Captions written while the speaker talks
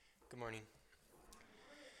morning.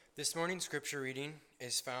 This morning's scripture reading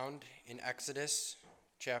is found in Exodus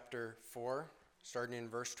chapter 4, starting in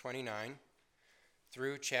verse 29,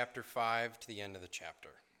 through chapter 5 to the end of the chapter.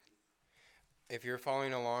 If you're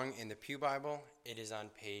following along in the Pew Bible, it is on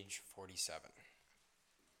page 47.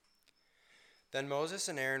 Then Moses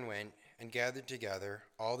and Aaron went and gathered together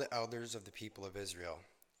all the elders of the people of Israel.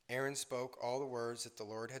 Aaron spoke all the words that the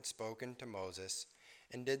Lord had spoken to Moses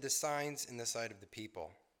and did the signs in the sight of the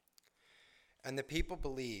people. And the people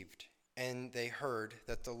believed, and they heard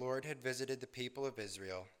that the Lord had visited the people of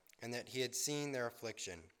Israel, and that he had seen their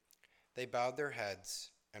affliction. They bowed their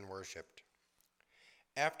heads and worshipped.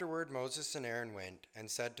 Afterward Moses and Aaron went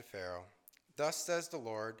and said to Pharaoh, "Thus says the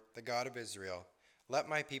Lord, the God of Israel, let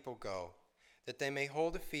my people go, that they may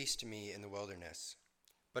hold a feast to me in the wilderness."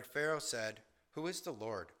 But Pharaoh said, "Who is the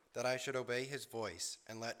Lord, that I should obey his voice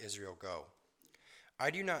and let Israel go?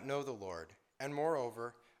 I do not know the Lord, and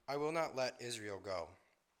moreover, I will not let Israel go."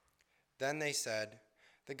 Then they said,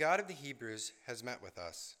 "The God of the Hebrews has met with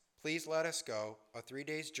us. Please let us go a 3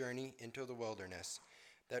 days' journey into the wilderness,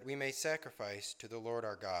 that we may sacrifice to the Lord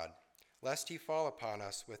our God, lest he fall upon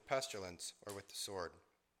us with pestilence or with the sword."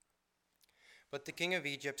 But the king of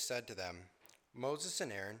Egypt said to them, "Moses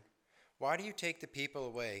and Aaron, why do you take the people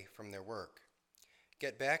away from their work?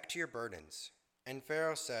 Get back to your burdens." And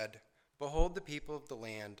Pharaoh said, "Behold, the people of the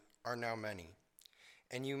land are now many,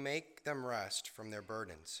 and you make them rest from their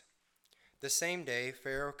burdens." The same day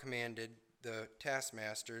Pharaoh commanded the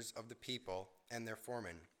taskmasters of the people and their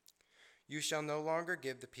foremen, "You shall no longer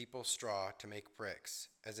give the people straw to make bricks,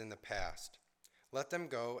 as in the past. Let them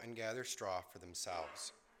go and gather straw for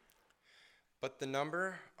themselves. But the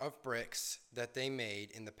number of bricks that they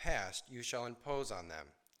made in the past you shall impose on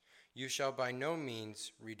them. You shall by no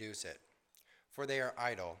means reduce it. For they are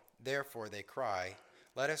idle, therefore they cry,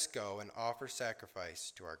 'Let us go and offer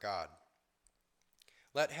sacrifice to our God.'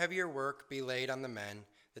 Let heavier work be laid on the men,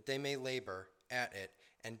 that they may labor at it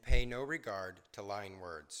and pay no regard to lying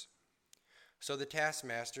words." So the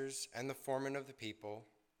taskmasters and the foremen of the people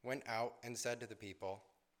went out and said to the people,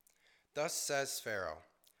 "Thus says Pharaoh,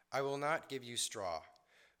 I will not give you straw.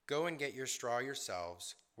 Go and get your straw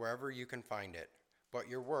yourselves, wherever you can find it, but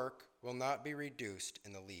your work will not be reduced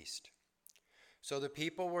in the least." So the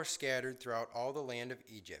people were scattered throughout all the land of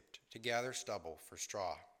Egypt to gather stubble for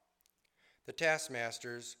straw. The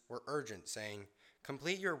taskmasters were urgent, saying,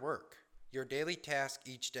 "Complete your work, your daily task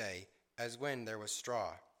each day, as when there was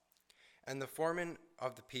straw." And the foremen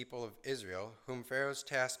of the people of Israel, whom Pharaoh's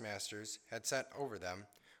taskmasters had set over them,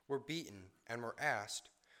 were beaten and were asked,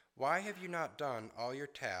 "Why have you not done all your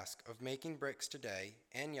task of making bricks today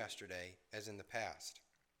and yesterday, as in the past?"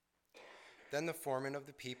 Then the foreman of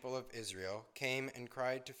the people of Israel came and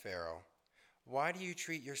cried to Pharaoh, "Why do you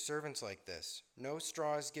treat your servants like this? No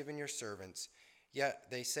straw is given your servants, yet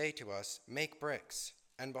they say to us, 'Make bricks,'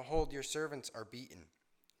 and behold, your servants are beaten.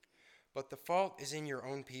 But the fault is in your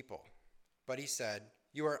own people." But he said,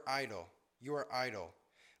 "You are idle, you are idle.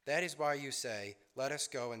 That is why you say, 'Let us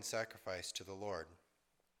go and sacrifice to the Lord.'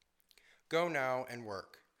 Go now and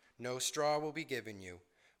work. No straw will be given you,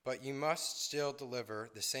 but you must still deliver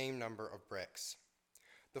the same number of bricks."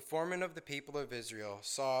 The foreman of the people of Israel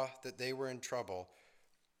saw that they were in trouble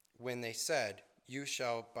when they said, "You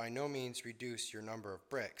shall by no means reduce your number of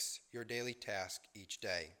bricks, your daily task each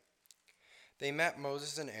day." They met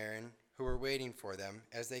Moses and Aaron, who were waiting for them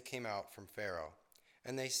as they came out from Pharaoh.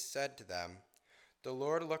 And they said to them, "The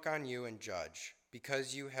Lord look on you and judge,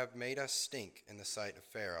 because you have made us stink in the sight of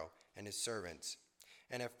Pharaoh and his servants,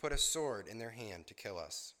 and have put a sword in their hand to kill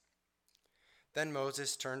us." Then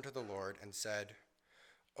Moses turned to the Lord and said,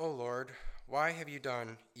 "O Lord, why have you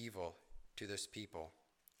done evil to this people?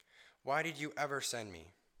 Why did you ever send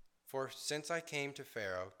me? For since I came to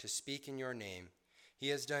Pharaoh to speak in your name, he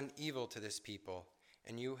has done evil to this people,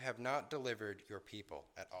 and you have not delivered your people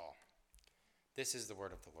at all." This is the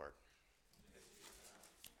word of the Lord.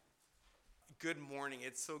 Good morning.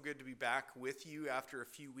 It's so good to be back with you after a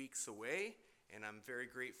few weeks away, and I'm very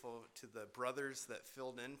grateful to the brothers that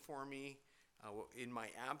filled in for me in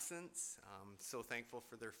my absence. So thankful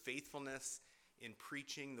for their faithfulness in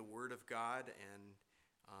preaching the Word of God, and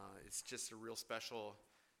it's just a real special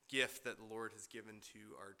gift that the Lord has given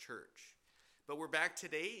to our church. But we're back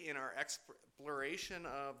today in our exploration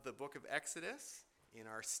of the book of Exodus, in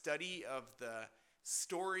our study of the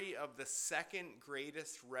story of the second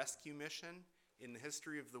greatest rescue mission in the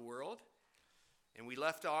history of the world. And we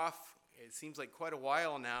left off, it seems like quite a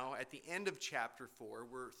while now, at the end of chapter 4,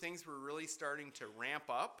 where things were really starting to ramp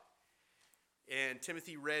up. And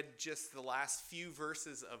Timothy read just the last few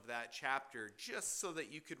verses of that chapter, just so that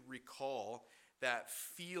you could recall that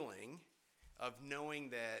feeling of knowing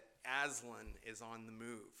that Aslan is on the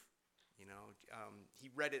move. He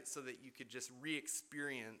read it so that you could just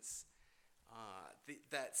re-experience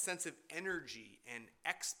that sense of energy and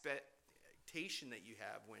expectation that you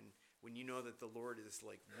have when you know that the Lord is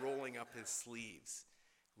like rolling up his sleeves,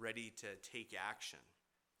 ready to take action.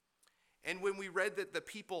 And when we read that the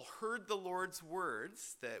people heard the Lord's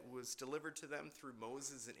words that was delivered to them through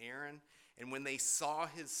Moses and Aaron, and when they saw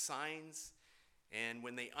his signs, and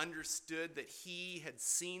when they understood that he had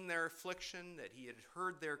seen their affliction, that he had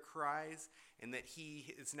heard their cries, and that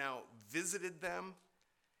he has now visited them,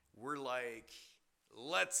 we're like,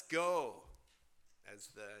 let's go, as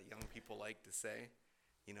the young people like to say.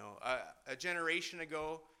 A generation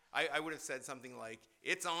ago, I would have said something like,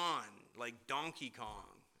 it's on, like Donkey Kong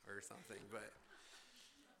or something. But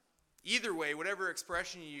either way, whatever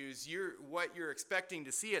expression you use, what you're expecting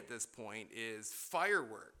to see at this point is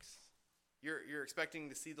fireworks. You're expecting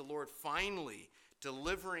to see the Lord finally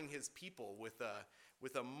delivering his people with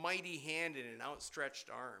a mighty hand and an outstretched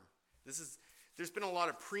arm. There's been a lot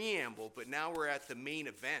of preamble, but now we're at the main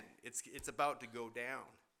event. It's about to go down.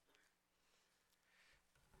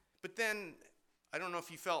 But then, I don't know if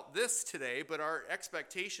you felt this today, but our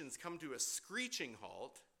expectations come to a screeching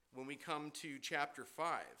halt when we come to chapter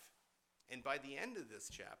 5. And by the end of this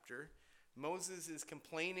chapter, Moses is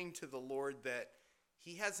complaining to the Lord that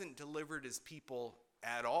he hasn't delivered his people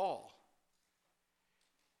at all.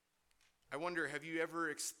 I wonder, have you ever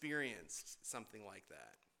experienced something like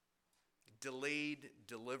that? Delayed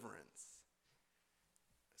deliverance.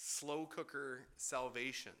 Slow cooker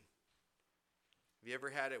salvation. Have you ever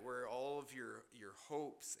had it where all of your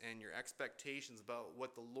hopes and your expectations about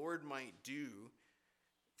what the Lord might do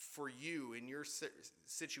for you in your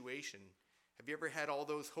situation, have you ever had all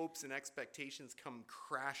those hopes and expectations come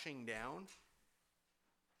crashing down?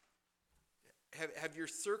 Have your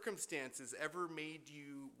circumstances ever made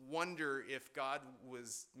you wonder if God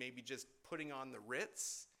was maybe just putting on the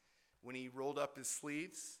Ritz when he rolled up his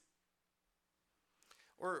sleeves?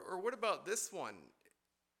 Or what about this one?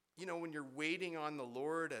 When you're waiting on the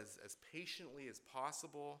Lord as patiently as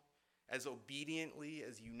possible, as obediently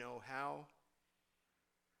as you know how,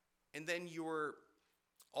 and then your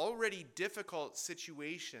already difficult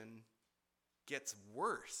situation gets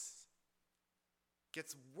worse.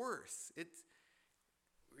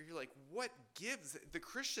 You're like, what gives? The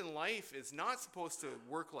Christian life is not supposed to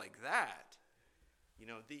work like that.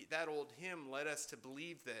 That old hymn led us to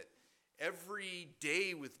believe that every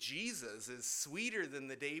day with Jesus is sweeter than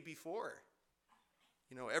the day before.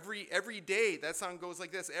 Every day, that song goes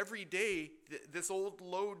like this. Every day, this old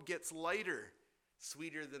load gets lighter,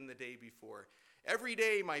 sweeter than the day before. Every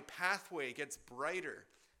day, my pathway gets brighter,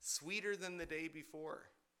 sweeter than the day before.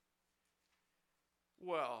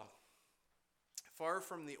 Well, far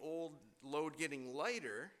from the old load getting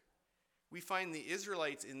lighter, we find the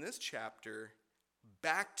Israelites in this chapter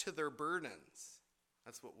back to their burdens.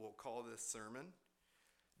 That's what we'll call this sermon.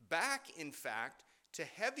 Back, in fact, to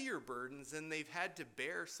heavier burdens than they've had to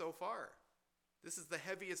bear so far. This is the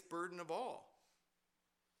heaviest burden of all.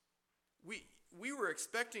 We were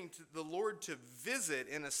expecting the Lord to visit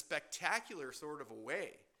in a spectacular sort of a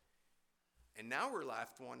way. And now we're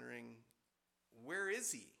left wondering, where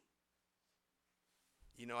is he?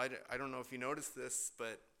 I don't know if you noticed this,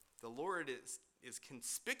 but the Lord is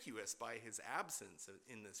conspicuous by his absence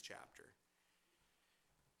in this chapter.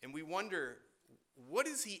 And we wonder, what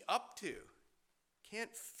is he up to?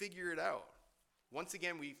 Can't figure it out. Once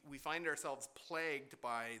again, we find ourselves plagued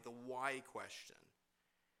by the why question.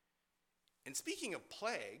 And speaking of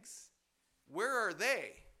plagues, where are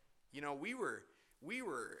they? We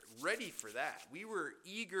were ready for that. We were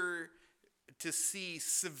eager to see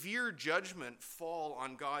severe judgment fall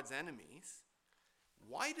on God's enemies.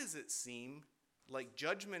 Why does it seem like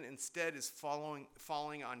judgment instead is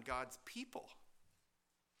falling on God's people?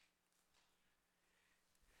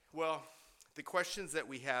 Well, the questions that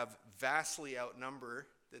we have vastly outnumber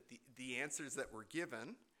the answers that were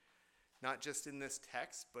given, not just in this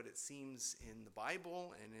text, but it seems in the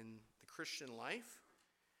Bible and in the Christian life.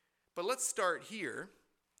 But let's start here.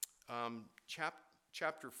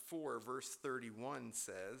 Chapter 4, verse 31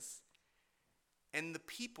 says, "And the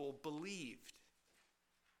people believed."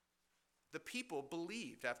 The people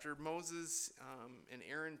believed. After Moses and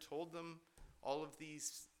Aaron told them all of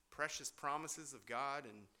these precious promises of God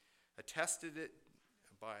and attested it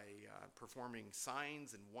by performing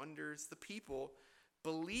signs and wonders, the people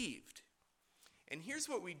believed. And here's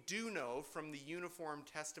what we do know from the uniform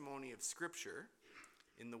testimony of Scripture,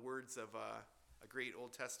 in the words of a great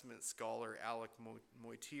Old Testament scholar, Alec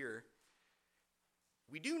Moitier.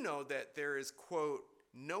 We do know that there is, quote,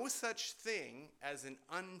 no such thing as an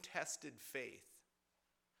untested faith.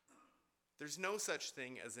 There's no such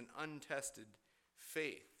thing as an untested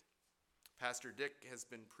faith. Pastor Dick has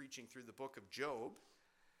been preaching through the book of Job.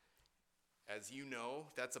 As you know,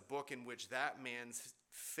 that's a book in which that man's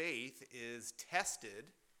faith is tested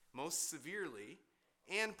most severely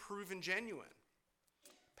and proven genuine.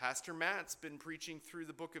 Pastor Matt's been preaching through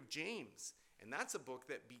the book of James, and that's a book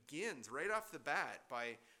that begins right off the bat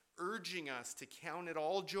by urging us to count it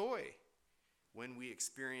all joy when we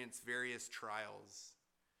experience various trials.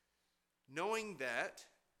 Knowing that,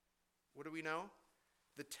 what do we know?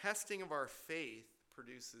 The testing of our faith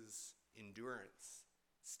produces endurance,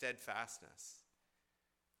 steadfastness.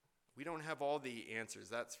 We don't have all the answers,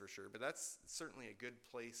 that's for sure, but that's certainly a good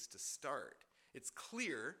place to start. It's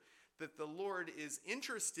clear that the Lord is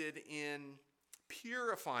interested in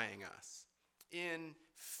purifying us, in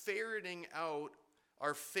ferreting out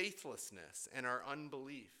our faithlessness and our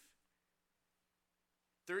unbelief.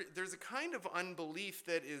 There's a kind of unbelief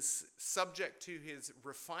that is subject to his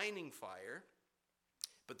refining fire,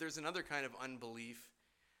 but there's another kind of unbelief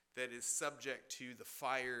that is subject to the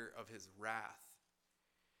fire of his wrath.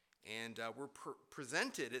 And we're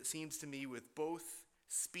presented, it seems to me, with both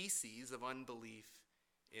species of unbelief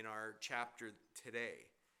in our chapter today.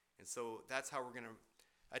 And so that's how we're going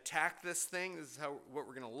to attack this thing. This is what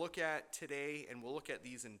we're going to look at today, and we'll look at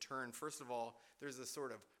these in turn. First of all, there's a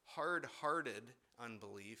sort of hard-hearted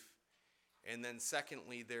unbelief. And then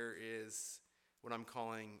secondly, there is what I'm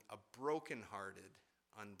calling a broken-hearted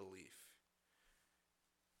unbelief.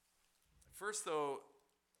 First, though,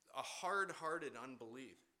 a hard-hearted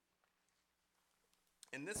unbelief.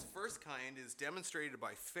 And this first kind is demonstrated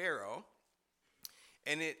by Pharaoh,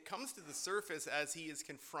 and it comes to the surface as he is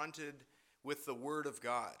confronted with the word of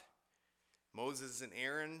God. Moses and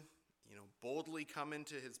Aaron, boldly come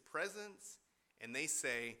into his presence, and they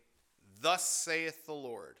say, "Thus saith the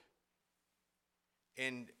Lord."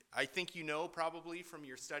 And I think you know probably from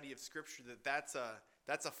your study of Scripture that that's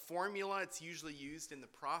a formula. It's usually used in the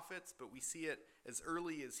prophets, but we see it as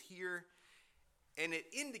early as here. And it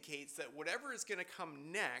indicates that whatever is going to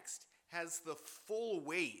come next has the full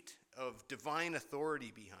weight of divine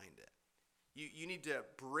authority behind it. You need to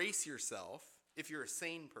brace yourself, if you're a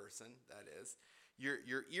sane person, that is.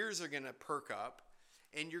 Your ears are going to perk up,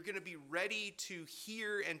 and you're going to be ready to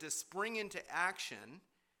hear and to spring into action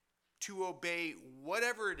to obey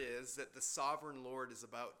whatever it is that the sovereign Lord is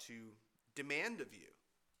about to demand of you,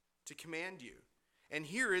 to command you. And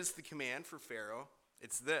here is the command for Pharaoh.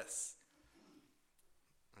 It's this.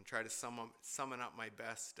 I'll try to summon up my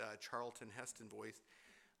best Charlton Heston voice.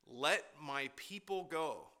 Let my people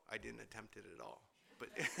go. I didn't attempt it at all, but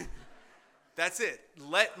that's it.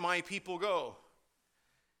 Let my people go.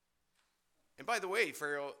 And by the way,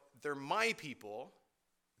 Pharaoh, they're my people.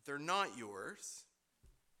 They're not yours.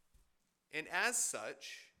 And as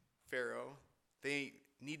such, Pharaoh, they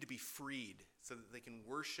need to be freed so that they can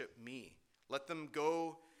worship me. Let them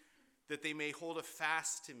go that they may hold a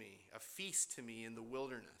fast to me, a feast to me in the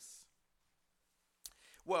wilderness.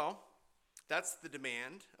 Well, that's the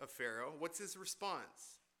demand of Pharaoh. What's his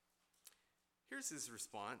response? Here's his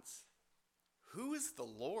response. Who is the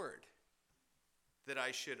Lord that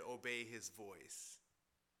I should obey his voice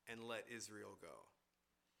and let Israel go?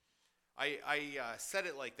 I said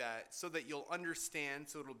it like that so that you'll understand,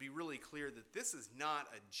 so it'll be really clear that this is not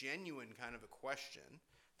a genuine kind of a question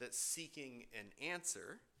that's seeking an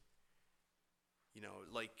answer.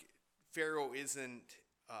 Like Pharaoh isn't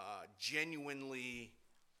genuinely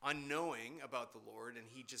unknowing about the Lord, and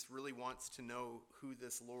he just really wants to know who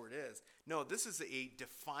this Lord is. No, this is a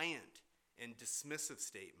defiant and dismissive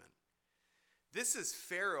statement. This is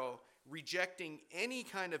Pharaoh rejecting any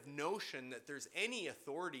kind of notion that there's any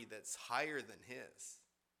authority that's higher than his.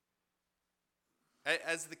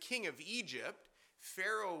 As the king of Egypt,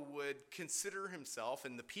 Pharaoh would consider himself,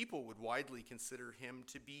 and the people would widely consider him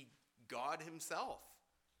to be God himself.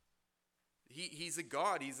 He's a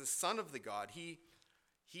god. He's a son of the god.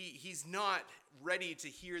 He's not ready to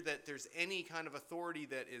hear that there's any kind of authority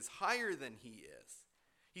that is higher than he is.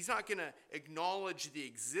 He's not going to acknowledge the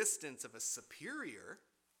existence of a superior,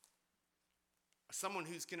 someone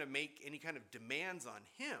who's going to make any kind of demands on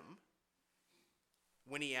him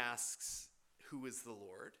when he asks, who is the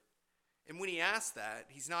Lord? And when he asks that,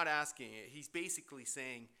 he's not asking it. He's basically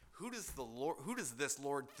saying, who does this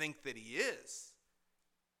Lord think that he is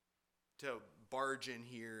to barge in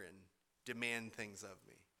here and demand things of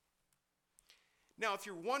me? Now, if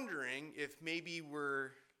you're wondering if maybe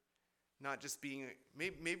we're not just being,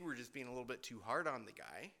 maybe we're just being a little bit too hard on the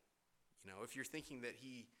guy, if you're thinking that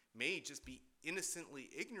he may just be innocently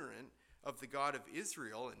ignorant of the God of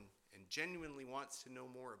Israel and genuinely wants to know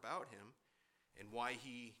more about him and why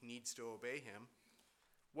he needs to obey him,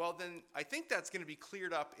 well, then I think that's going to be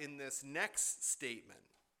cleared up in this next statement.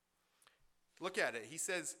 Look at it. He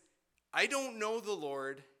says, I don't know the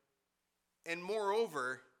Lord, and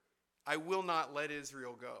moreover, I will not let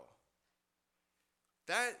Israel go.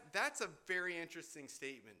 That's a very interesting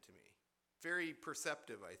statement to me. Very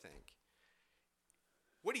perceptive, I think.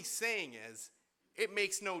 What he's saying is, it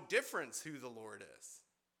makes no difference who the Lord is.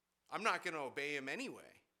 I'm not going to obey him anyway.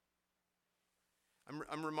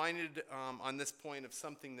 I'm reminded on this point of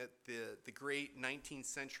something that the great 19th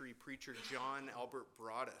century preacher John Albert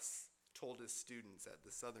Broadus told his students at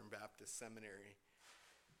the Southern Baptist Seminary.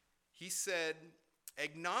 He said,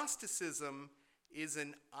 agnosticism is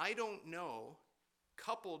an I don't know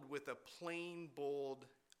coupled with a plain, bold,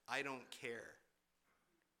 I don't care.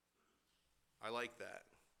 I like that.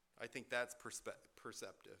 I think that's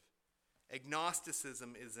perceptive.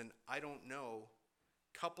 Agnosticism is an I don't know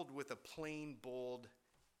coupled with a plain, bold,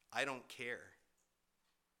 I don't care.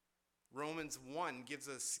 Romans 1 gives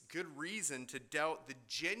us good reason to doubt the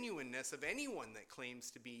genuineness of anyone that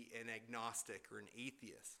claims to be an agnostic or an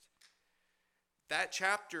atheist. That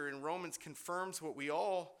chapter in Romans confirms what we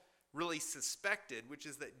all really suspected, which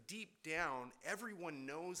is that deep down, everyone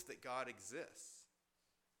knows that God exists.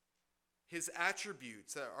 His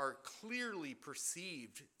attributes are clearly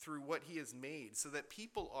perceived through what he has made, so that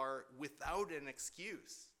people are without an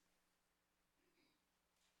excuse.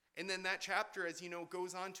 And then that chapter, as you know,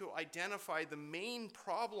 goes on to identify the main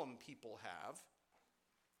problem people have,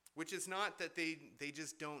 which is not that they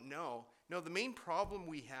just don't know. No, the main problem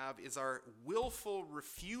we have is our willful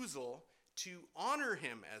refusal to honor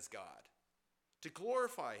him as God, to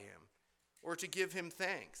glorify him, or to give him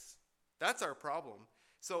thanks. That's our problem.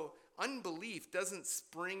 So unbelief doesn't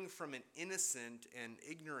spring from an innocent and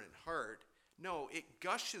ignorant heart. No, it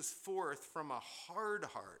gushes forth from a hard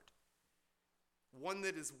heart, one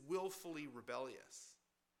that is willfully rebellious.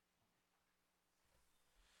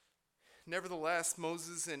 Nevertheless,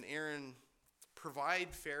 Moses and Aaron provide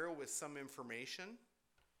Pharaoh with some information,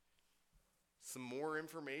 some more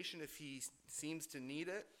information if he seems to need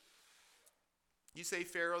it. You say,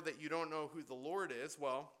 Pharaoh, that you don't know who the Lord is.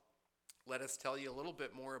 Well, let us tell you a little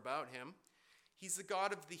bit more about him. He's the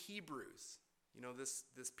God of the Hebrews,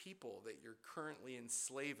 this people that you're currently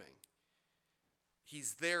enslaving.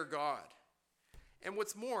 He's their God. And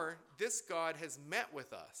what's more, this God has met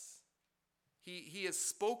with us. He has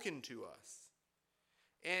spoken to us.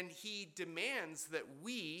 And he demands that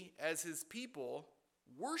we, as his people,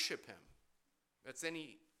 worship him. It's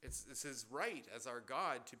his right as our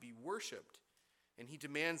God to be worshipped. And he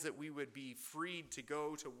demands that we would be freed to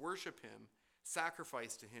go to worship him,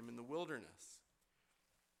 sacrifice to him in the wilderness.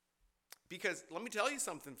 Because let me tell you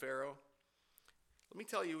something, Pharaoh. Let me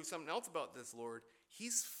tell you something else about this Lord.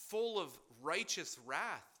 He's full of righteous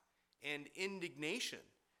wrath and indignation.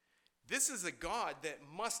 This is a God that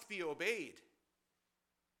must be obeyed.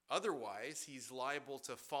 Otherwise, he's liable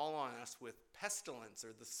to fall on us with pestilence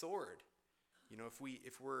or the sword.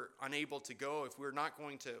 If we're unable to go, if we're not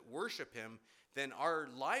going to worship him, then our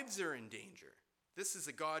lives are in danger. This is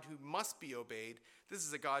a God who must be obeyed. This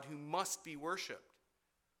is a God who must be worshipped.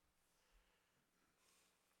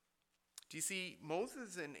 Do you see,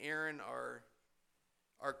 Moses and Aaron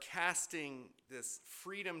are casting this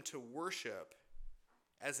freedom to worship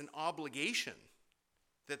as an obligation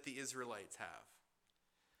that the Israelites have.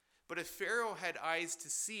 But if Pharaoh had eyes to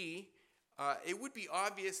see, it would be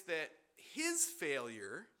obvious that his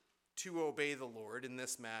failure to obey the Lord in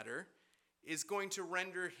this matter is going to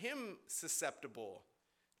render him susceptible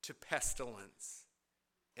to pestilence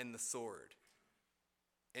and the sword,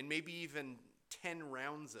 and maybe even 10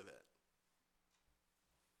 rounds of it.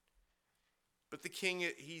 But the king,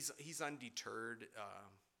 he's undeterred.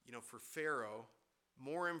 For Pharaoh,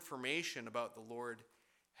 more information about the Lord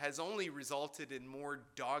has only resulted in more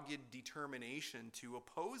dogged determination to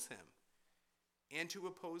oppose him and to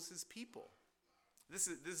oppose his people. This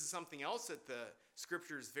is something else that the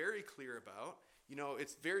scripture is very clear about.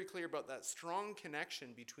 It's very clear about that strong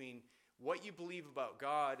connection between what you believe about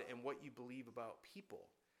God and what you believe about people.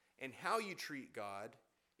 And how you treat God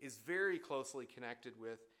is very closely connected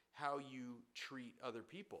with how you treat other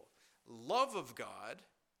people. Love of God,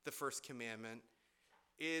 the first commandment,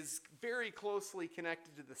 is very closely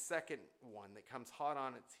connected to the second one that comes hot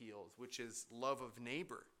on its heels, which is love of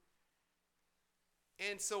neighbor.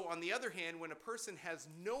 And so, on the other hand, when a person has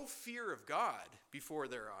no fear of God before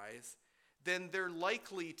their eyes, then they're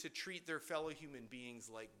likely to treat their fellow human beings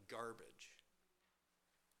like garbage.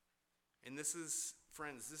 And this is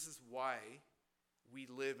Friends, this is why we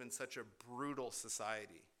live in such a brutal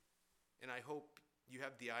society. And I hope you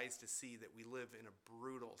have the eyes to see that we live in a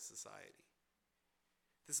brutal society.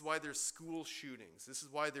 This is why there's school shootings. This is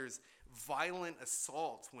why there's violent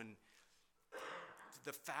assaults when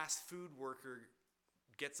the fast food worker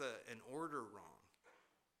gets an order wrong.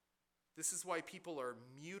 This is why people are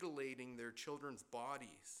mutilating their children's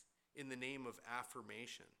bodies in the name of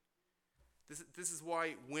affirmation. This is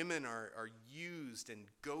why women are used and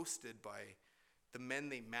ghosted by the men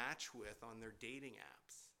they match with on their dating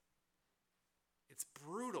apps. It's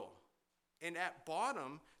brutal. And at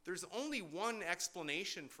bottom, there's only one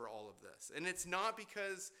explanation for all of this. And it's not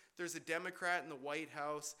because there's a Democrat in the White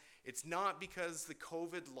House. It's not because the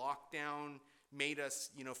COVID lockdown made us,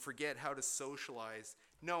 forget how to socialize.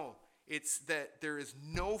 No, it's that there is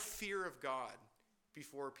no fear of God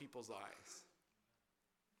before people's eyes.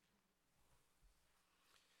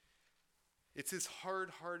 It's his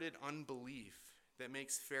hard-hearted unbelief that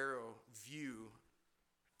makes Pharaoh view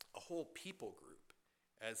a whole people group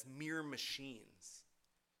as mere machines,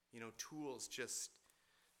 tools just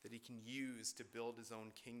that he can use to build his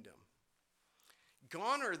own kingdom.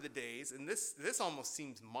 Gone are the days, and this almost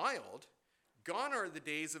seems mild, gone are the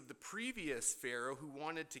days of the previous Pharaoh who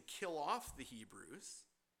wanted to kill off the Hebrews.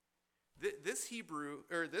 This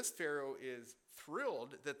Pharaoh is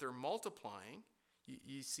thrilled that they're multiplying.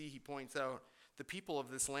 You see, he points out, the people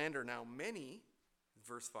of this land are now many,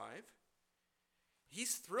 verse 5.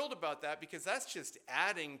 He's thrilled about that because that's just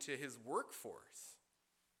adding to his workforce.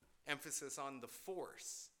 Emphasis on the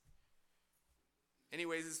force.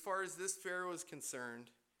 Anyways, as far as this Pharaoh is concerned,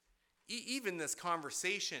 even this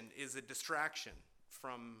conversation is a distraction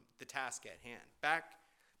from the task at hand.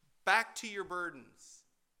 Back to your burdens.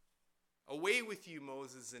 Away with you,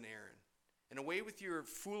 Moses and Aaron. And away with your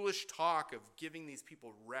foolish talk of giving these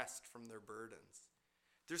people rest from their burdens.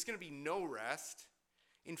 There's going to be no rest.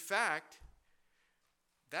 In fact,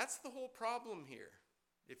 that's the whole problem here.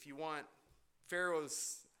 If you want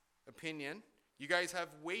Pharaoh's opinion, you guys have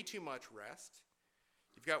way too much rest.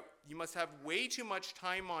 You must have way too much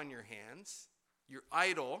time on your hands. You're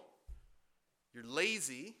idle. You're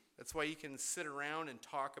lazy. That's why you can sit around and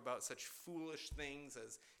talk about such foolish things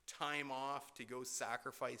as time off to go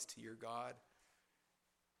sacrifice to your God.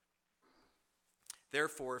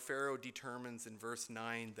 Therefore, Pharaoh determines in verse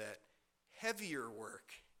 9 that heavier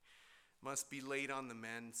work must be laid on the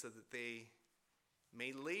men so that they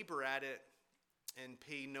may labor at it and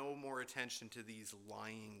pay no more attention to these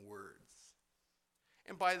lying words.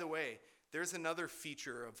 And by the way, there's another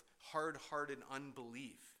feature of hard-hearted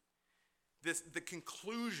unbelief. The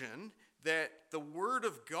conclusion that the word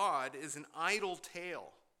of God is an idle tale,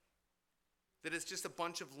 that it's just a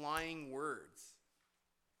bunch of lying words.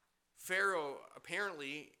 Pharaoh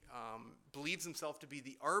apparently believes himself to be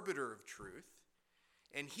the arbiter of truth,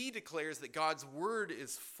 and he declares that God's word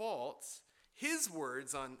is false. His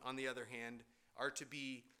words, on the other hand, are to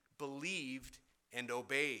be believed and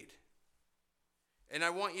obeyed. And I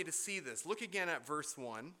want you to see this. Look again at verse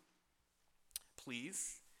 1,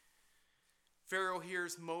 please. Pharaoh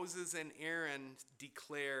hears Moses and Aaron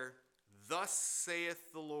declare, "Thus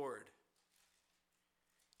saith the Lord."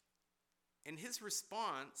 And his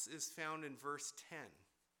response is found in verse 10.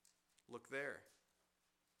 Look there.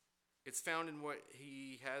 It's found in what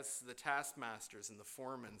he has the taskmasters and the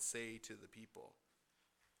foremen say to the people.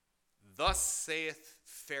 "Thus saith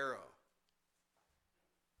Pharaoh."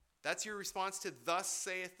 That's your response to "Thus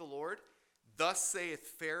saith the Lord"? "Thus saith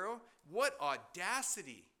Pharaoh"? What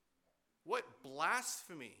audacity! What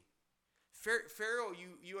blasphemy! Pharaoh,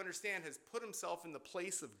 you understand, has put himself in the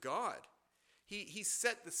place of God. He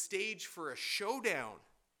set the stage for a showdown.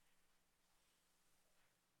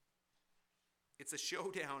 It's a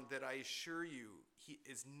showdown that I assure you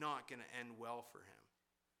is not going to end well for him.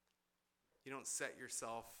 You don't set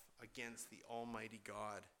yourself against the Almighty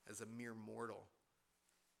God as a mere mortal.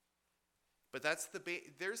 But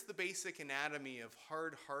there's the basic anatomy of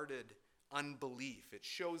hard-hearted unbelief. It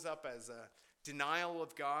shows up as a denial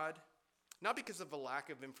of God, not because of a lack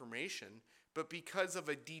of information, but because of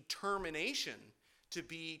a determination to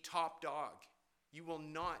be top dog. You will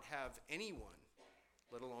not have anyone,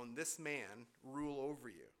 let alone this man, rule over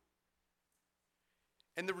you.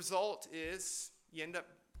 And the result is you end up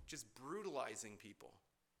just brutalizing people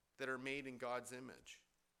that are made in God's image.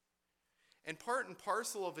 And part and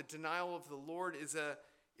parcel of a denial of the Lord is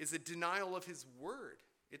a denial of his word.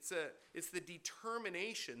 It's the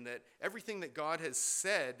determination that everything that God has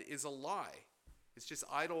said is a lie. It's just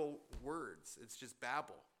idle words. It's just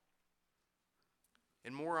babble.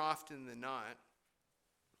 And more often than not,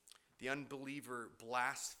 the unbeliever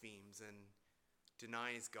blasphemes and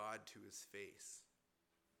denies God to his face.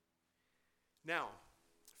 Now,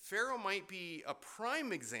 Pharaoh might be a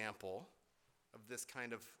prime example of this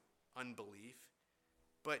kind of unbelief,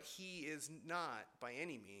 but he is not, by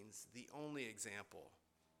any means, the only example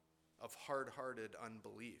of hard-hearted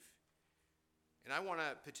unbelief. And I want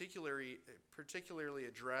to particularly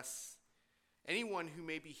address anyone who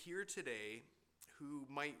may be here today who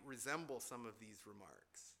might resemble some of these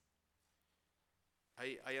remarks.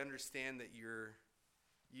 I understand that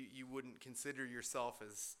you wouldn't consider yourself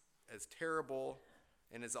as terrible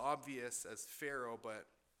and as obvious as Pharaoh, but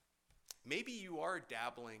maybe you are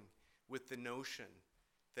dabbling with the notion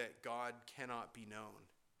that God cannot be known,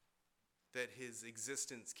 that his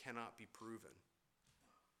existence cannot be proven.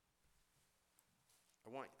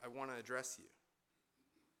 I want to address you.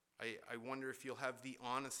 I wonder if you'll have the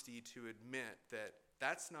honesty to admit that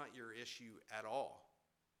that's not your issue at all.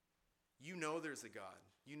 You know there's a God.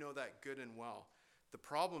 You know that good and well. The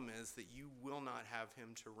problem is that you will not have him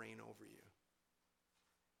to reign over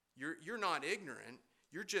you. You're not ignorant.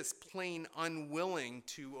 You're just plain unwilling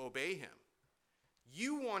to obey him.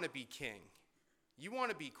 You want to be king. You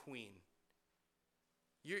want to be queen.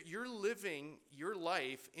 You're living your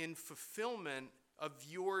life in fulfillment of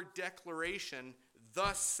your declaration,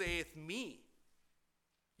 "Thus saith me."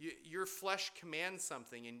 Your flesh commands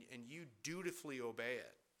something, and you dutifully obey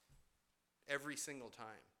it every single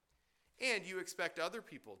time. And you expect other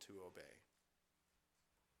people to obey.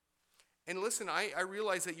 And listen, I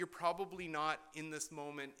realize that you're probably not in this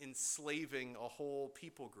moment enslaving a whole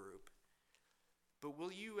people group. But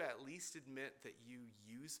will you at least admit that you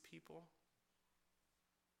use people?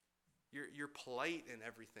 You're polite and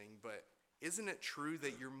everything, but isn't it true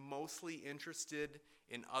that you're mostly interested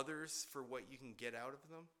in others for what you can get out of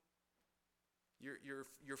them?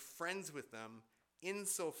 You're friends with them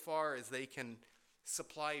insofar as they can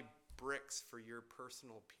supply bricks for your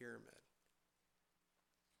personal pyramid.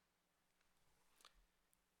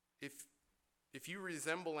 If you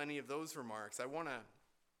resemble any of those remarks, I want to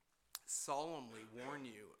solemnly warn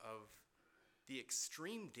you of the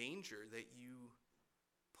extreme danger that you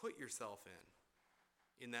put yourself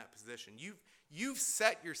in that position. You've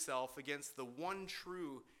set yourself against the one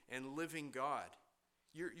true and living God.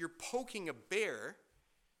 You're poking a bear,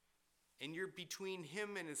 and you're between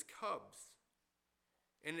him and his cubs.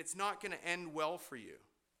 And it's not going to end well for you.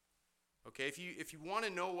 Okay, if you want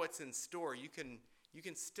to know what's in store, you can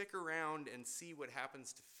stick around and see what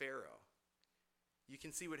happens to Pharaoh. You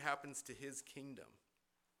can see what happens to his kingdom.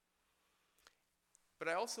 But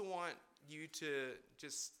I also want you to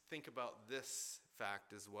just think about this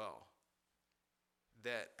fact as well.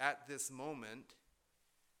 That at this moment,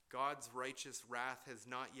 God's righteous wrath has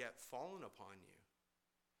not yet fallen upon you.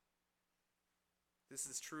 This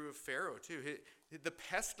is true of Pharaoh too. The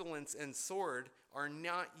pestilence and sword are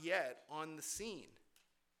not yet on the scene.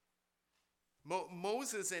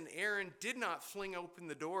 Moses and Aaron did not fling open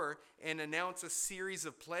the door and announce a series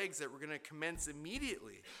of plagues that were going to commence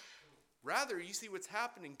immediately. Rather, you see what's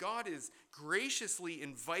happening. God is graciously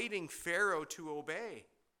inviting Pharaoh to obey.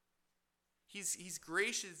 He's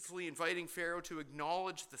graciously inviting Pharaoh to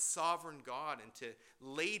acknowledge the sovereign God and to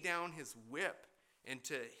lay down his whip and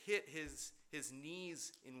to hit his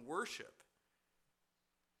knees in worship.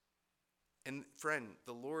 And friend,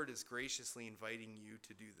 the Lord is graciously inviting you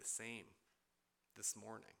to do the same this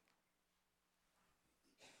morning.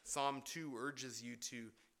 Psalm 2 urges you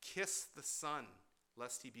to kiss the Son,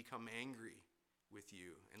 lest he become angry with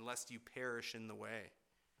you, and lest you perish in the way.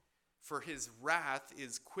 For his wrath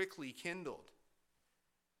is quickly kindled.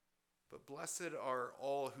 But blessed are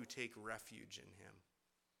all who take refuge in him.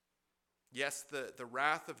 Yes, the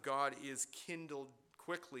wrath of God is kindled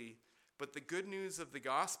quickly, but the good news of the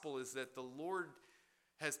gospel is that the Lord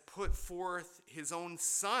has put forth his own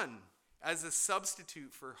Son as a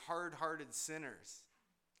substitute for hard-hearted sinners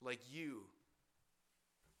like you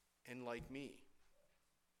and like me.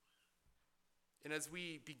 And as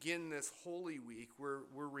we begin this Holy Week, we're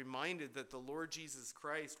reminded that the Lord Jesus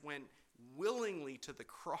Christ went willingly to the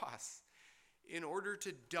cross in order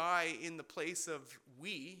to die in the place of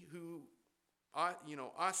we who,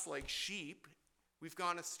 us like sheep, we've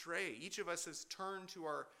gone astray. Each of us has turned to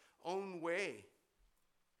our own way.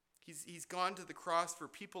 He's gone to the cross for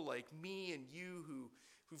people like me and you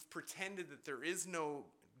who've pretended that there is no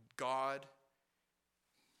God.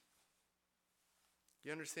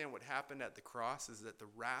 You understand what happened at the cross is that the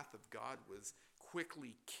wrath of God was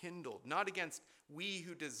quickly kindled, not against we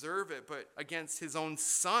who deserve it, but against his own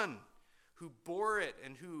Son who bore it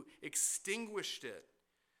and who extinguished it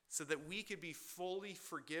so that we could be fully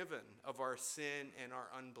forgiven of our sin and our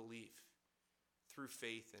unbelief through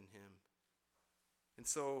faith in him. And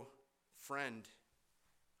so, friend,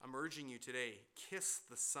 I'm urging you today, kiss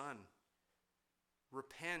the Son.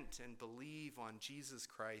 Repent and believe on Jesus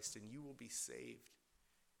Christ, and you will be saved.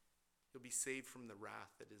 You'll be saved from the wrath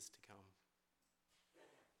that is to come.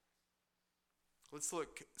 Let's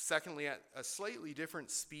look, secondly, at a slightly different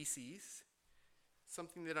species,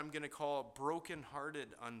 something that I'm going to call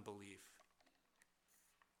broken-hearted unbelief.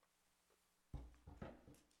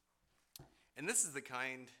 And this is the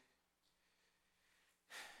kind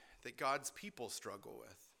that God's people struggle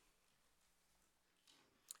with.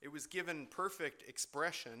 It was given perfect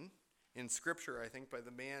expression in Scripture, I think, by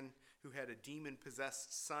the man who had a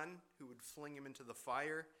demon-possessed son who would fling him into the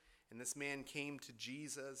fire. And this man came to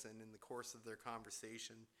Jesus, and in the course of their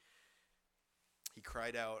conversation, he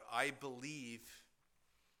cried out, "I believe,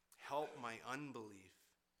 help my unbelief."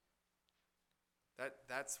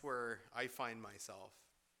 That's where I find myself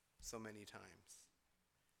so many times.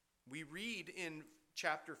 We read in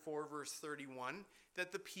chapter 4, verse 31,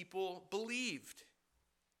 that the people believed.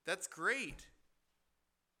 That's great.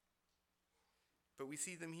 But we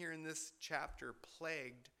see them here in this chapter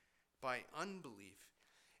plagued by unbelief.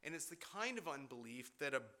 And it's the kind of unbelief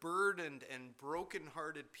that a burdened and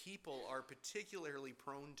broken-hearted people are particularly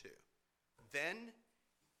prone to, then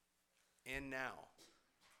and now.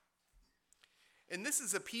 And this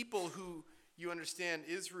is a people who, you understand,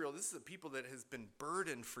 Israel, this is a people that has been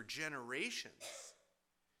burdened for generations.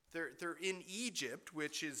 They're in Egypt,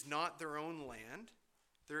 which is not their own land.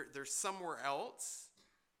 They're somewhere else.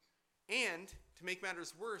 And, to make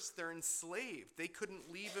matters worse, they're enslaved. They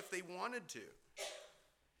couldn't leave if they wanted to.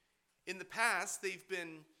 In the past, they've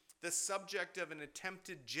been the subject of an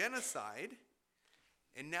attempted genocide,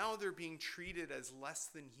 and now they're being treated as less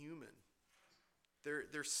than human.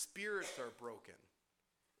 Their spirits are broken.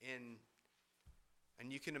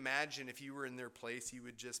 And you can imagine if you were in their place, you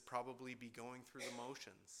would just probably be going through the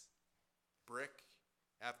motions. Brick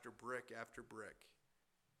after brick after brick.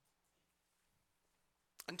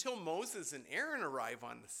 Until Moses and Aaron arrive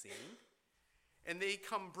on the scene, and they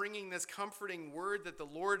come bringing this comforting word that the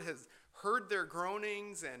Lord has heard their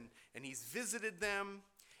groanings and he's visited them.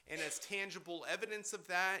 And as tangible evidence of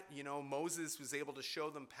that, Moses was able to show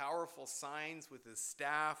them powerful signs with his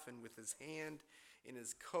staff and with his hand in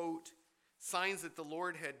his coat. Signs that the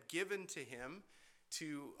Lord had given to him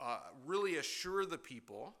to really assure the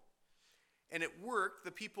people. And it worked.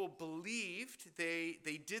 The people believed. They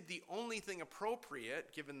did the only thing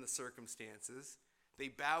appropriate given the circumstances. They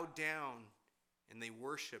bowed down and they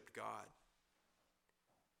worshiped God.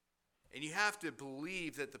 And you have to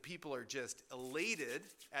believe that the people are just elated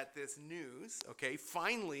at this news. Okay,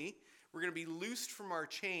 finally, we're going to be loosed from our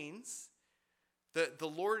chains. The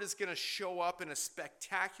Lord is going to show up in a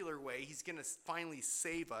spectacular way. He's going to finally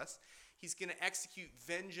save us. He's going to execute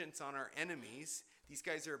vengeance on our enemies. These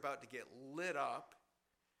guys are about to get lit up.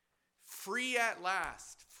 Free at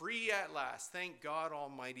last. Free at last. Thank God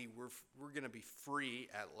Almighty, we're going to be free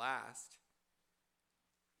at last.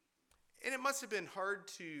 And it must have been hard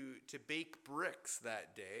to bake bricks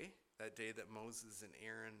that day that Moses and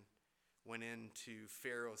Aaron went into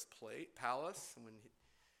Pharaoh's palace. When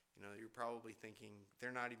you're probably thinking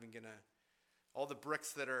they're not even going to, all the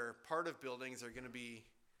bricks that are part of buildings are going to be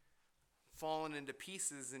falling into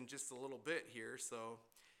pieces in just a little bit here. So,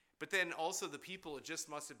 but then also the people just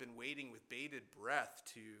must have been waiting with bated breath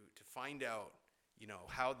to find out,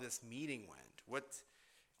 how this meeting went.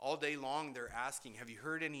 All day long they're asking, have you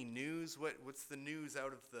heard any news? What's the news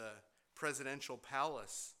out of the presidential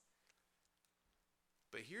palace?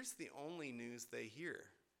 But here's the only news they hear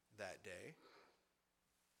that day.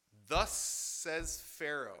 Thus says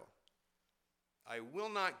Pharaoh, I will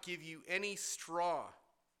not give you any straw.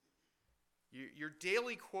 Your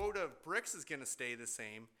daily quota of bricks is going to stay the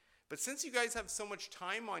same. But since you guys have so much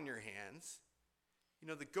time on your hands,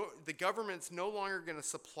 the government's no longer going to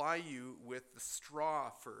supply you with the straw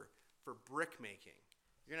for brick making.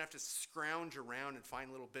 You're going to have to scrounge around and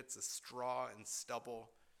find little bits of straw and stubble.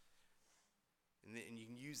 And you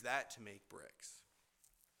can use that to make bricks.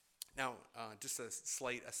 Now, just a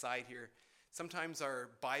slight aside here. Sometimes our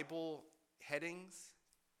Bible headings,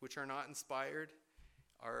 which are not inspired,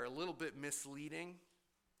 are a little bit misleading.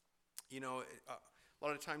 A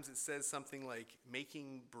lot of times it says something like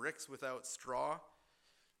making bricks without straw.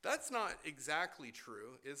 That's not exactly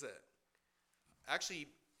true, is it? Actually,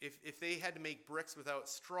 if they had to make bricks without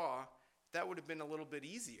straw, that would have been a little bit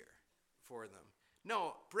easier for them.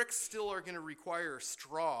 No, bricks still are going to require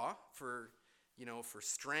straw for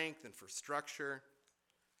strength and for structure.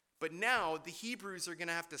 But now the Hebrews are going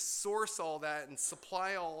to have to source all that and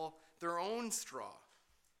supply all their own straw.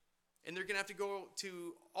 And they're going to have to go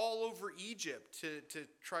to all over Egypt to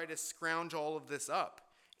try to scrounge all of this up.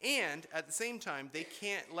 And at the same time, they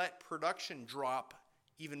can't let production drop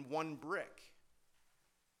even one brick.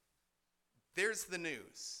 There's the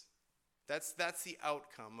news. That's the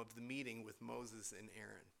outcome of the meeting with Moses and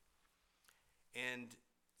Aaron. And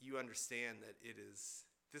you understand that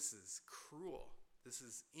this is cruel. This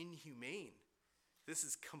is inhumane. This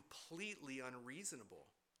is completely unreasonable.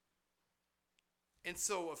 And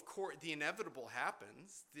so, of course, the inevitable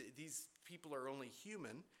happens. These people are only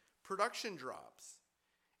human. Production drops.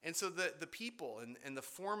 And so the people and the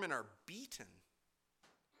foremen are beaten.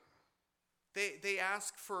 They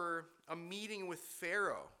ask for a meeting with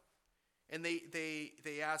Pharaoh. And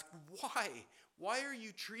they ask, why? Why are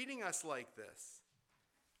you treating us like this?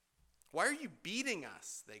 Why are you beating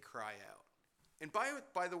us? They cry out. And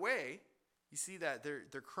by the way, you see that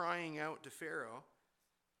they're crying out to Pharaoh.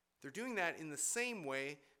 They're doing that in the same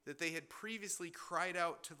way that they had previously cried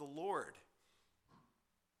out to the Lord.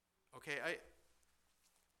 Okay,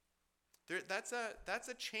 that's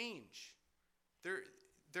a change.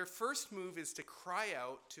 Their first move is to cry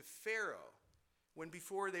out to Pharaoh, when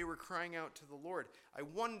before they were crying out to the Lord. I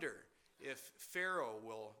wonder if Pharaoh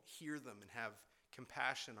will hear them and have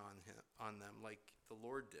compassion on them like the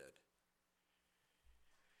Lord did.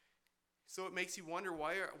 So it makes you wonder,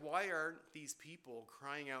 why aren't these people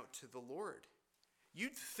crying out to the Lord?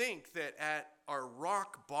 You'd think that at our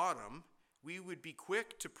rock bottom, we would be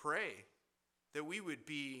quick to pray, that we would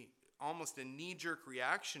be almost a knee-jerk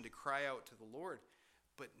reaction to cry out to the Lord.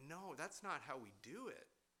 But no, that's not how we do it.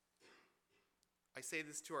 I say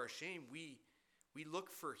this to our shame. We look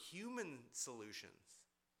for human solutions.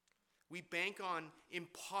 We bank on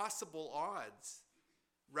impossible odds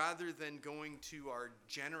rather than going to our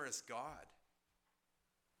generous God.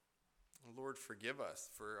 Lord, forgive us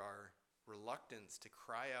for our reluctance to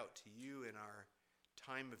cry out to you in our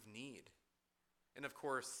time of need. And of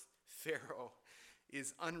course, Pharaoh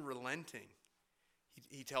is unrelenting.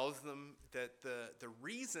 He tells them that the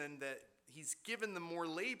reason that he's given them more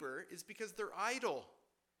labor is because they're idle.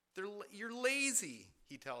 You're lazy,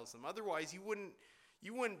 he tells them. Otherwise, you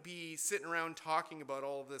wouldn't be sitting around talking about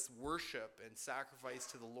all of this worship and sacrifice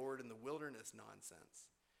to the Lord in the wilderness nonsense.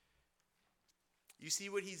 You see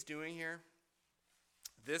what he's doing here?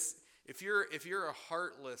 If you're a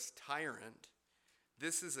heartless tyrant,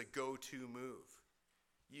 this is a go-to move.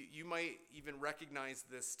 You might even recognize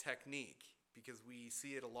this technique because we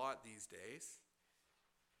see it a lot these days.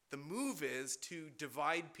 The move is to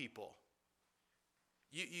divide people.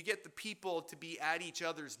 You get the people to be at each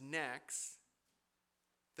other's necks.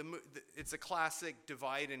 It's a classic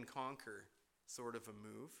divide and conquer sort of a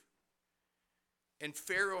move. And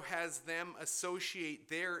Pharaoh has them associate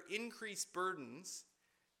their increased burdens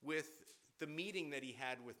with the meeting that he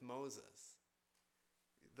had with Moses.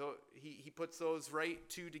 He puts those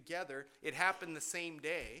two together. It happened the same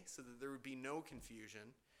day so that there would be no confusion.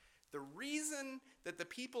 The reason that the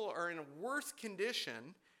people are in a worse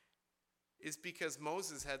condition is because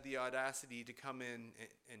Moses had the audacity to come in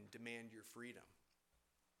and demand your freedom.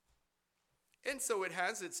 And so it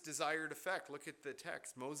has its desired effect. Look at the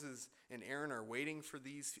text. Moses and Aaron are waiting for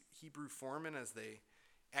these Hebrew foremen as they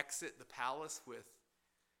exit the palace with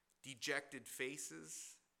dejected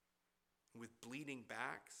faces, with bleeding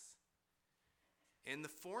backs. And the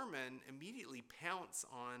foremen immediately pounce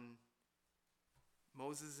on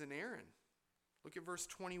Moses and Aaron. Look at verse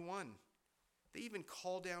 21. They even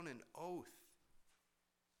call down an oath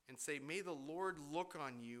and say, "May the Lord look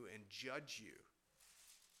on you and judge you."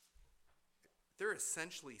 They're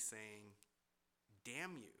essentially saying,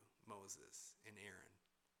 "Damn you, Moses and Aaron.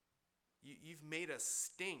 You've made us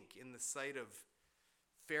stink in the sight of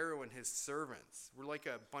Pharaoh and his servants. We're like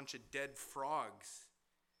a bunch of dead frogs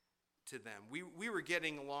to them. We were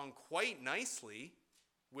getting along quite nicely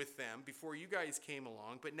with them before you guys came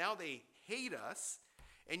along, but now they hate us,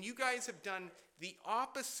 and you guys have done the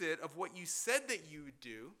opposite of what you said that you would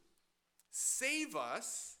do. Save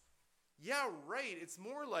us." Yeah, right. It's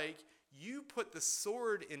more like you put the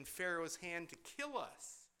sword in Pharaoh's hand to kill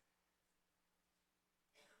us.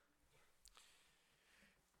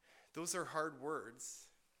 Those are hard words,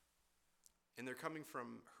 and they're coming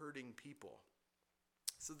from hurting people.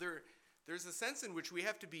 So there's a sense in which we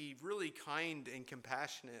have to be really kind and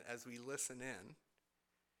compassionate as we listen in.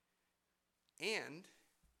 And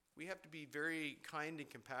we have to be very kind and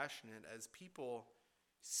compassionate as people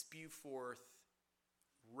spew forth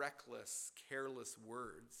reckless, careless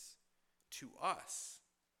words to us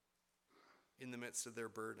in the midst of their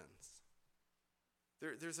burdens.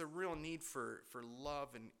 There's a real need for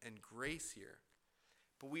love and grace here.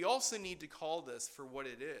 But we also need to call this for what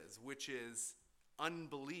it is, which is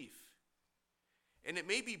unbelief. And it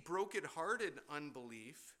may be broken-hearted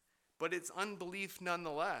unbelief, but it's unbelief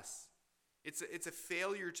nonetheless. It's a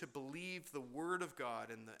failure to believe the word of God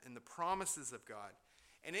and the promises of God.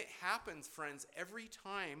 And it happens, friends, every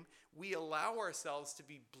time we allow ourselves to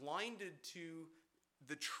be blinded to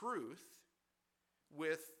the truth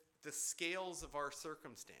with the scales of our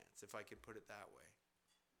circumstance, if I could put it that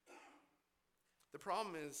way. The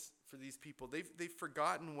problem is, for these people, they've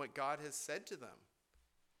forgotten what God has said to them.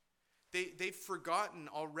 They've forgotten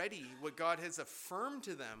already what God has affirmed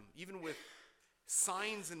to them, even with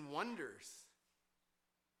signs and wonders.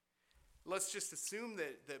 Let's just assume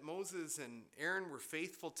that Moses and Aaron were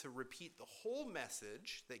faithful to repeat the whole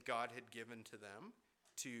message that God had given to them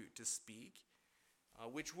to speak,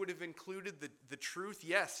 which would have included the truth,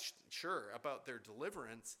 yes, sure, about their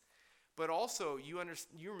deliverance, but also you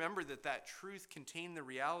remember that truth contained the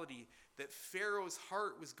reality that Pharaoh's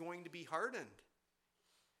heart was going to be hardened.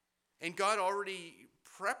 And God already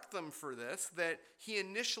prepped them for this, that he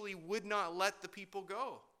initially would not let the people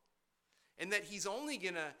go. And that he's only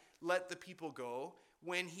going to let the people go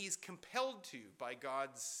when he's compelled to by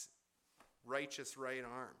God's righteous right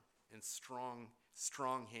arm and strong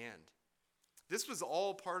hand. This was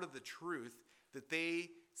all part of the truth that they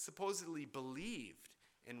supposedly believed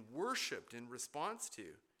and worshipped in response to.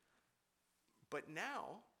 But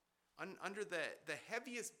now, under the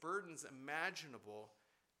heaviest burdens imaginable,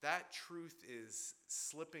 that truth is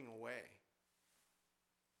slipping away.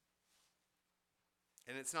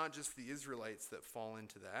 And it's not just the Israelites that fall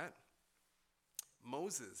into that.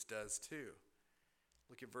 Moses does too.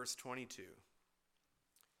 Look at verse 22.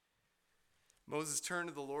 Moses turned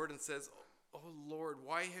to the Lord and says, "Oh Lord,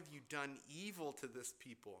 why have you done evil to this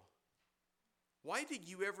people? Why did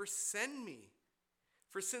you ever send me?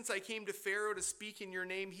 For since I came to Pharaoh to speak in your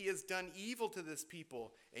name, he has done evil to this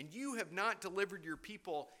people, and you have not delivered your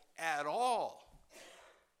people at all."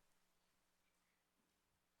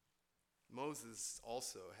 Moses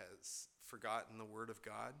also has forgotten the word of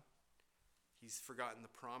God. He's forgotten the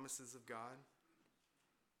promises of God.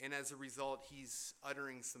 And as a result, he's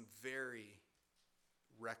uttering some very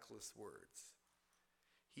reckless words.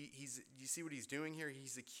 You see what he's doing here?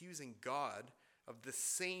 He's accusing God of the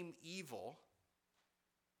same evil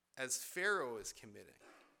as Pharaoh is committing.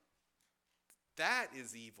 That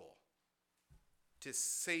is evil, to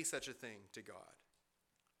say such a thing to God.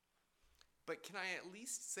 But can I at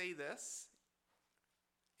least say this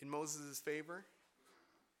in Moses' favor?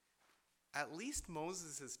 At least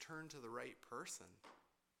Moses has turned to the right person.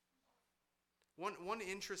 One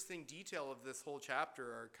interesting detail of this whole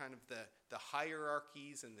chapter are kind of the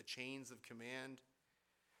hierarchies and the chains of command.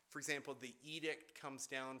 For example, the edict comes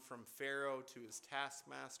down from Pharaoh to his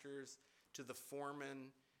taskmasters, to the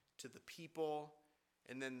foreman, to the people,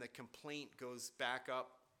 and then the complaint goes back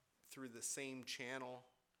up through the same channel.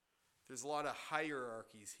 There's a lot of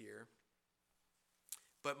hierarchies here.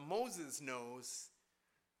 But Moses knows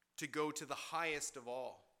to go to the highest of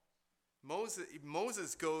all.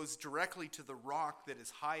 Moses goes directly to the rock that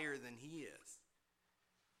is higher than he is,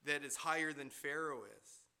 that is higher than Pharaoh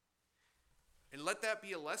is. And let that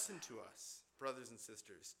be a lesson to us, brothers and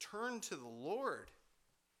sisters. Turn to the Lord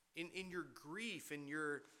in your grief,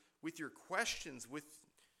 with your questions,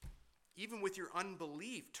 even with your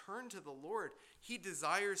unbelief. Turn to the Lord. He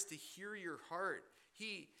desires to hear your heart.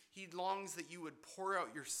 He longs that you would pour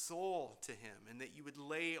out your soul to him and that you would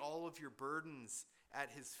lay all of your burdens at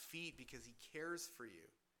his feet because he cares for you.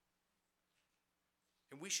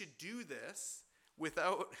 And we should do this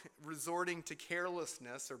without resorting to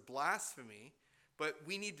carelessness or blasphemy, but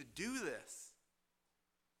we need to do this.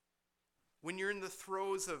 When you're in the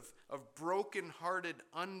throes of broken-hearted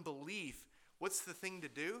unbelief, what's the thing to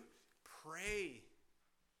do? Pray.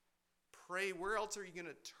 Pray. Where else are you going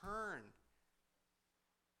to turn?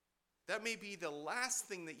 That may be the last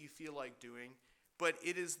thing that you feel like doing, but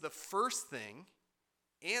it is the first thing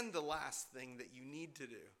and the last thing that you need to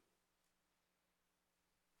do.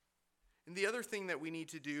 And the other thing that we need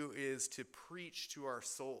to do is to preach to our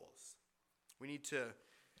souls. We need to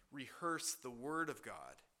rehearse the word of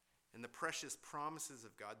God and the precious promises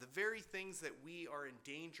of God. The very things that we are in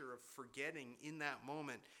danger of forgetting in that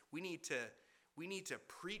moment, we need to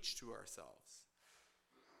preach to ourselves.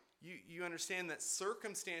 You understand that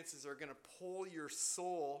circumstances are going to pull your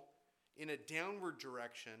soul in a downward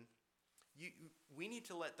direction. We need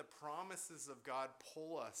to let the promises of God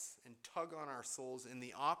pull us and tug on our souls in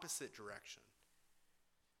the opposite direction.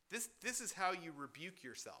 This is how you rebuke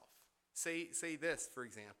yourself. Say this, for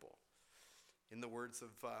example, in the words of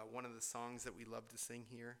one of the songs that we love to sing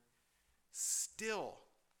here. Still,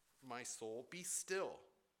 my soul, be still.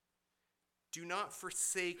 Do not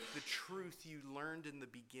forsake the truth you learned in the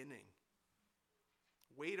beginning.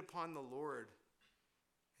 Wait upon the Lord,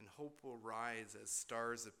 and hope will rise as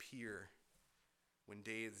stars appear when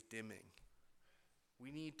day is dimming.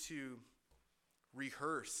 We need to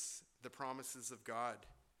rehearse the promises of God,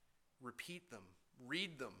 repeat them,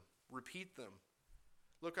 read them, repeat them.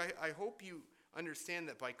 Look, I hope you understand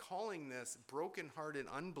that by calling this brokenhearted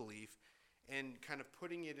unbelief and kind of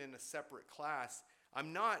putting it in a separate class,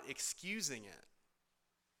 I'm not excusing it.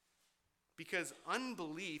 Because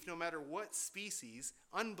unbelief, no matter what species,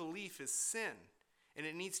 unbelief is sin. And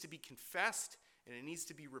it needs to be confessed, and it needs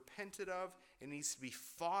to be repented of, it needs to be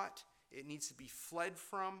fought, it needs to be fled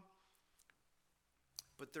from.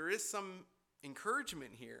 But there is some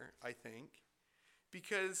encouragement here, I think,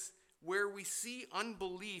 because where we see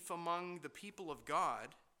unbelief among the people of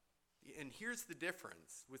God, and here's the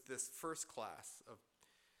difference with this first class of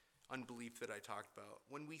unbelief that I talked about.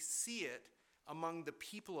 When we see it among the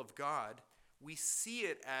people of God, we see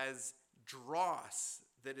it as dross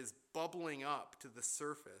that is bubbling up to the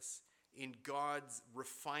surface in God's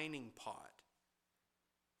refining pot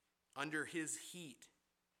under his heat.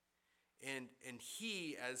 And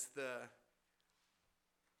he, as the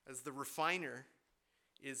refiner,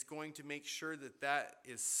 is going to make sure that that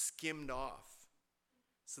is skimmed off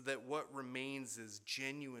so that what remains is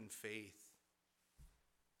genuine faith,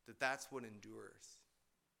 that's what endures.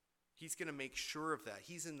 He's going to make sure of that.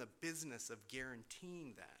 He's in the business of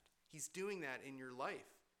guaranteeing that. He's doing that in your life.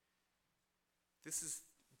 This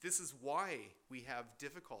is why we have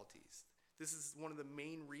difficulties. This is one of the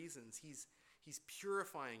main reasons. He's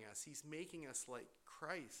purifying us. He's making us like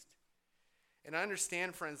Christ. And I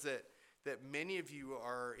understand, friends, that many of you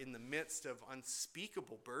are in the midst of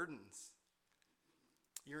unspeakable burdens.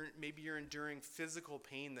 Maybe you're enduring physical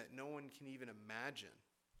pain that no one can even imagine.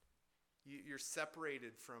 You're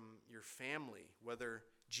separated from your family, whether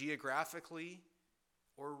geographically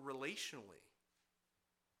or relationally.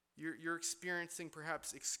 You're experiencing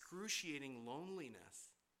perhaps excruciating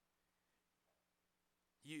loneliness.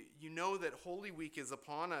 You know that Holy Week is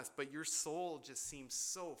upon us, but your soul just seems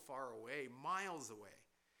so far away, miles away,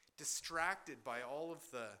 distracted by all of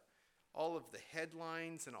the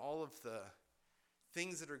headlines and all of the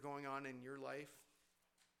things that are going on in your life.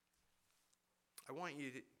 I want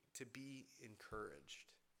you to be encouraged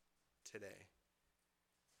today.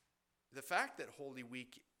 The fact that Holy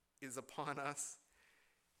Week is upon us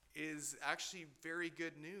is actually very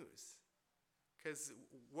good news, because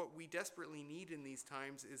what we desperately need in these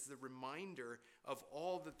times is the reminder of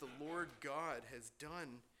all that the Lord God has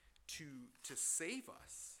done to save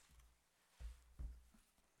us.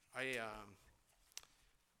 I'm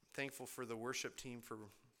thankful for the worship team for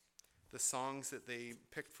the songs that they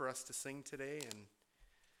picked for us to sing today, and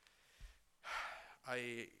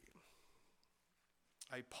I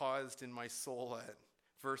paused in my soul at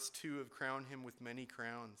verse 2 of Crown Him with Many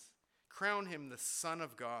Crowns. Crown Him the Son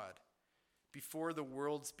of God before the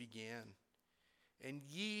worlds began. And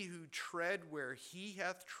ye who tread where He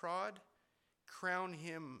hath trod, crown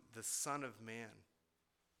Him the Son of Man.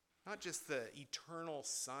 Not just the eternal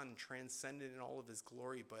Son, transcendent in all of His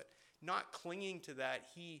glory, but not clinging to that,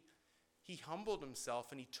 He humbled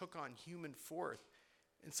Himself and He took on human form.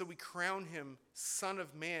 And so we crown Him Son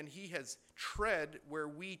of Man. He has tread where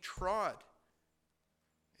we trod.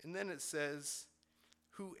 And then it says,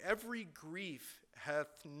 who every grief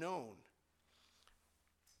hath known,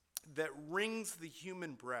 that wrings the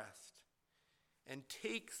human breast, and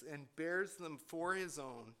takes and bears them for His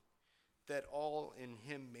own, that all in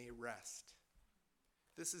Him may rest.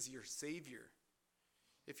 This is your Savior.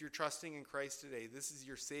 If you're trusting in Christ today, this is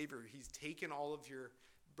your Savior. He's taken all of your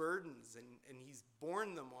burdens and He's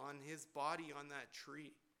borne them on His body on that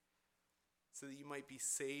tree so that you might be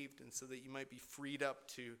saved and so that you might be freed up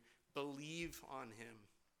to believe on Him.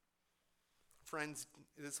 Friends,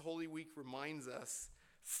 this Holy Week reminds us,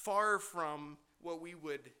 far from what we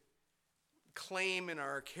would claim in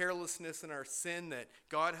our carelessness and our sin, that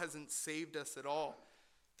God hasn't saved us at all.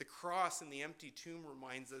 The cross and the empty tomb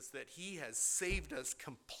reminds us that He has saved us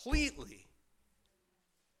completely.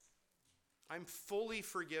 I'm fully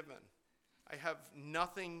forgiven. I have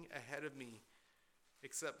nothing ahead of me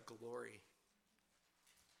except glory.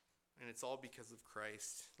 And it's all because of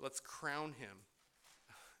Christ. Let's crown Him.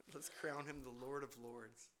 Let's crown Him the Lord of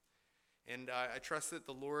Lords. And I trust that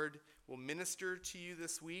the Lord will minister to you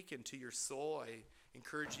this week and to your soul. I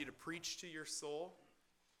encourage you to preach to your soul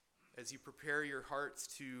as you prepare your hearts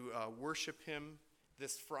to worship Him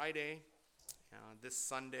this Friday, this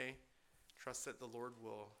Sunday. Trust that the Lord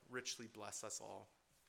will richly bless us all.